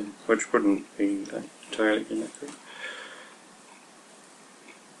else, then, which wouldn't be entirely inaccurate.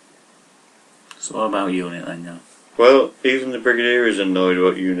 So what about Unit then, now? Well, even the Brigadier is annoyed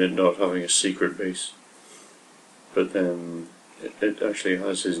about Unit not having a secret base. But then it actually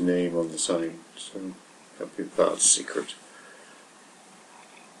has his name on the sign, so that'd be bad secret.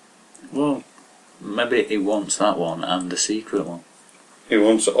 Well, maybe he wants that one and the secret one. He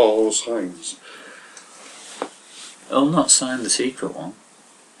wants all signs. He'll not sign the secret one.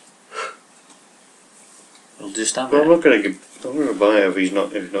 He'll just have Well, it. I'm not going to buy it if he's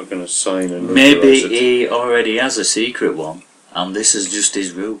not going to sign and Maybe notarize it. he already has a secret one, and this is just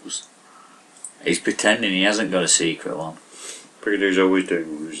his rules. He's pretending he hasn't got a secret one. Brigadier's always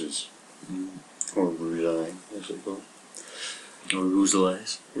doing ruses. Or rusai, as it called. Or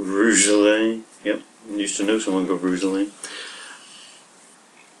Rouselays. Rougelet. Yep. I used to know someone called Rougelet.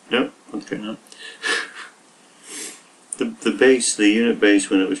 Yep. Okay. No. The base, the unit base,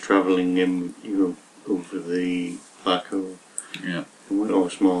 when it was travelling in, over the black hole, Yeah. or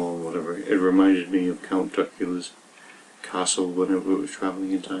small, or whatever, it reminded me of Count Dracula's castle whenever it was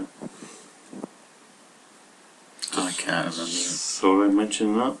travelling in time. I can't remember it. Thought I'd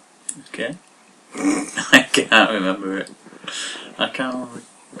mention that. Okay. I can't remember it. I can't remember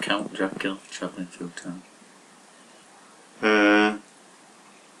Count Dracula travelling through time.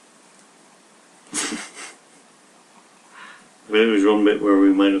 But it was one bit where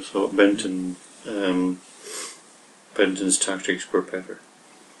we might have thought Benton's tactics were better.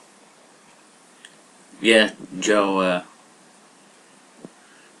 Yeah, Joe,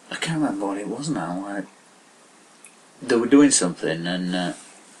 I can't remember what it was now. They were doing something and...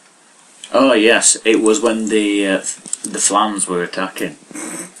 oh yes, it was when the Flams were attacking.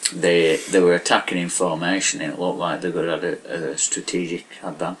 They were attacking in formation and it looked like they had a strategic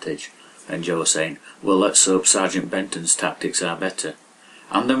advantage. And Joe was saying, well, let's hope Sergeant Benton's tactics are better.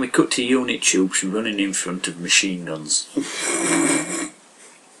 And then we cut to unit troops running in front of machine guns.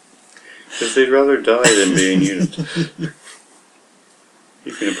 Because they'd rather die than be in unit.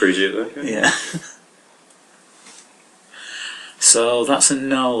 You can appreciate that, can't you? Yeah. So that's a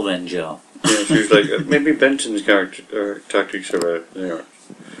no then, Joe. Yeah, she was like, maybe Benton's tactics are better. They are.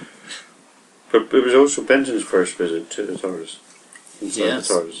 But it was also Benton's first visit to the TARDIS. Inside Yes.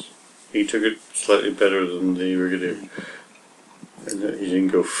 the TARDIS. He took it slightly better than the Brigadier. And he didn't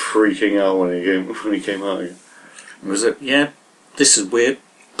go freaking out when he came out again. Was it? Yeah, this is weird.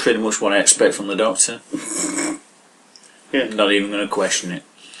 Pretty much what I expect from the Doctor. Yeah. Not even going to question it.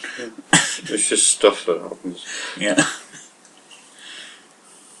 It's just stuff that happens. Yeah.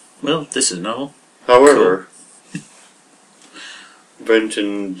 Well, this is novel. However,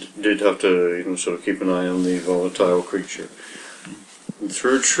 Benton did have to, sort of keep an eye on the volatile creature. And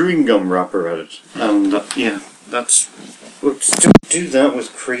threw a chewing gum wrapper at it. And, that's... Don't do that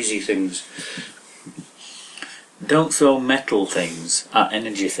with crazy things. Don't throw metal things at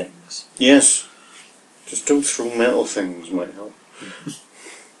energy things. Yes. Just don't throw metal things, might help.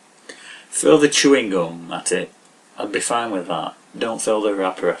 Throw the chewing gum at it. I'd be fine with that. Don't throw the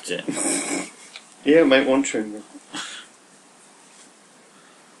wrapper at it. Yeah, might want chewing gum.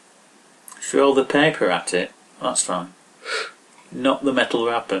 Throw the paper at it. That's fine. Not the metal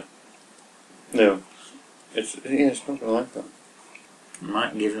wrapper. No. It's not gonna like that.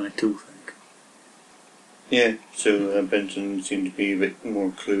 Might give him a toothache. Yeah, so Benton seemed to be a bit more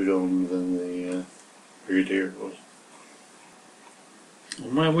clued on than the Brigadier was.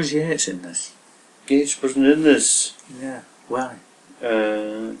 And where was Yates in this? Gates wasn't in this. Yeah. Why?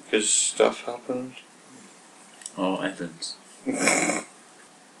 Because stuff happened. Oh, Evans.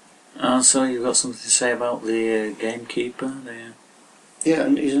 And so you've got something to say about the gamekeeper there? Yeah,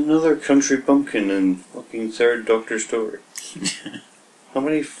 and he's another country bumpkin in fucking third Doctor story. How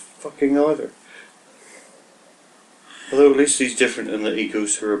many fucking are there? Although at least he's different in that he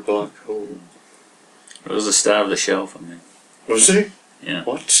goes through a black hole. It was the star of the show for me. Was he? Yeah.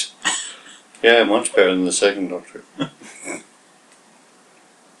 What? Yeah, much better than the second Doctor.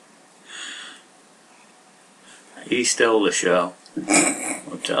 He stole the show.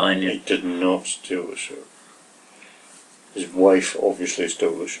 I'm telling He you. did not steal the show. His wife obviously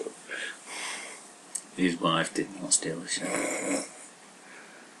stole the show. His wife did not steal the show.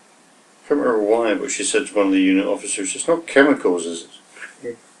 can't remember why, but she said to one of the unit officers, "It's not chemicals, is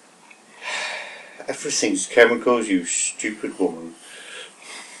it?" Everything's chemicals, you stupid woman.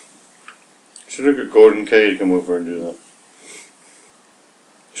 Should look at Gordon Kay to come over and do that.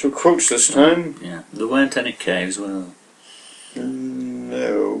 So quotes this time? Yeah. There weren't any caves, were there?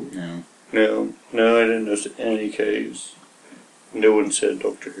 No. No. No, I didn't notice any caves. No one said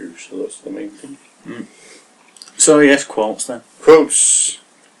Doctor Who, so that's the main thing. So yes, quotes then. Quotes.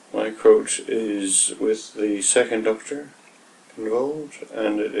 My quote is with the second Doctor involved,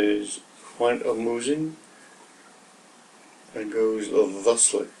 and it is quite amusing, and goes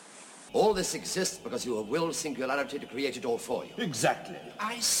thusly. All this exists because you have willed singularity to create it all for you. Exactly.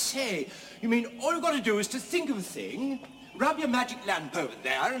 I say, you mean all you've got to do is to think of a thing, rub your magic lamp over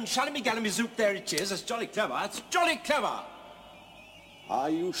there, and shallomy-gallamy-zoop, there it is. That's jolly clever. That's jolly clever. Are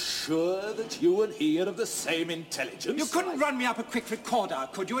you sure that you and he are of the same intelligence? You couldn't run me up a quick recorder,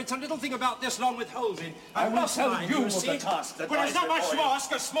 could you? It's a little thing about this long with holes in. I will lost tell mine, you of see. the task that Well, there's lies not much before to you.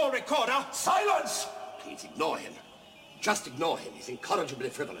 ask, a small recorder. Silence! Please ignore him. Just ignore him. He's incorrigibly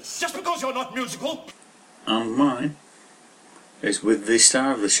frivolous. Just because you're not musical. And mine is with the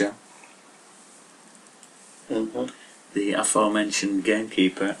star of the show, the aforementioned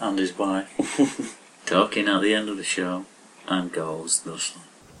gamekeeper and his wife, talking at the end of the show, and goes thusly.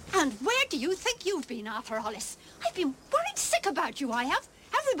 And where do you think you've been, Arthur Hollis? I've been worried sick about you, I have.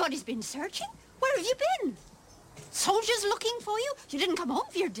 Everybody's been searching. Where have you been? Soldiers looking for you? You didn't come home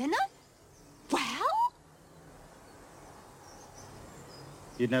for your dinner? Well?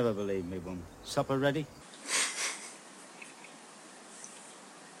 You'd never believe me, woman. Supper ready?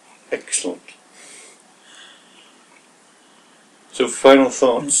 Excellent. So, final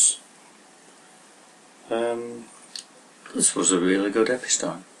thoughts. This was a really good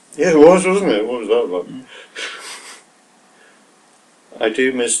episode. Yeah, it was, wasn't it? What was that about? I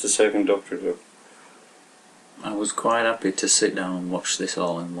do miss the second Doctor, though. I was quite happy to sit down and watch this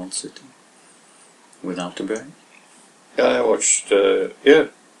all in one sitting, without a break. Yeah, I watched, yeah.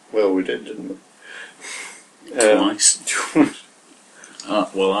 Well, we did, didn't we? Twice.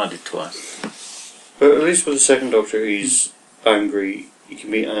 Well, I did twice. But at least with the second Doctor, he's angry. He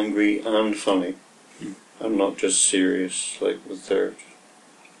can be angry and funny, and not just serious like the third.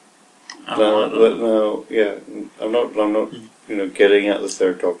 I like that. No, yeah, I'm not, getting at the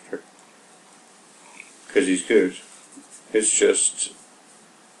third Doctor because he's good. It's just,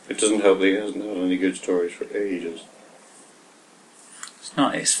 it doesn't help that he hasn't had any good stories for ages. It's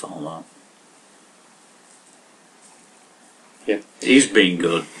not his fault, that. Yeah. He's been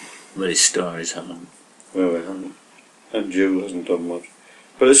good, but his stories haven't. Well, we haven't, and Joe hasn't done much.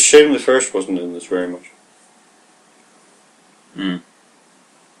 But it's a shame the first wasn't in this very much. It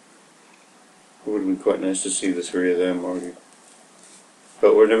would have been quite nice to see the three of them argue.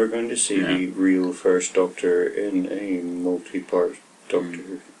 But we're never going to see the real first Doctor in a multi-part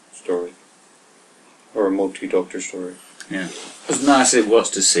Doctor story. Or a multi-Doctor story. Yeah. As nice as it was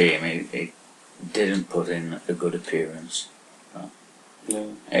to see him, he didn't put in a good appearance.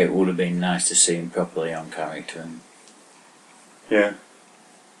 No. It would have been nice to see him properly on character. Yeah.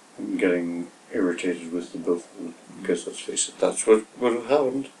 I'm getting irritated with the both of them. Because let's face it, that's what would have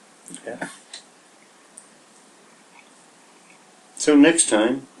happened. Yeah. So next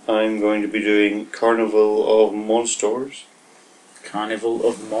time, I'm going to be doing Carnival of Monsters. Carnival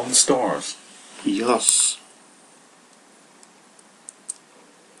of Monsters. Yes.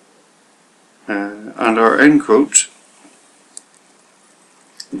 And our end quote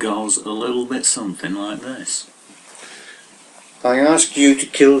Goes a little bit something like this. I ask you to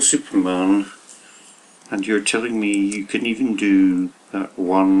kill Superman, and you're telling me you can even do that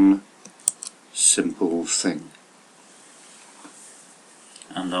one simple thing.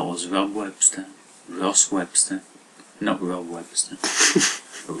 And that was Ross Webster. Not Rob Webster.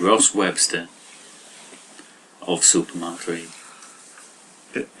 Ross Webster of Superman 3.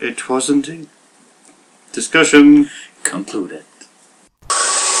 It wasn't it? Discussion Concluded.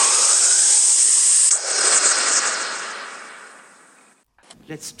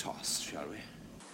 Let's toss, shall we?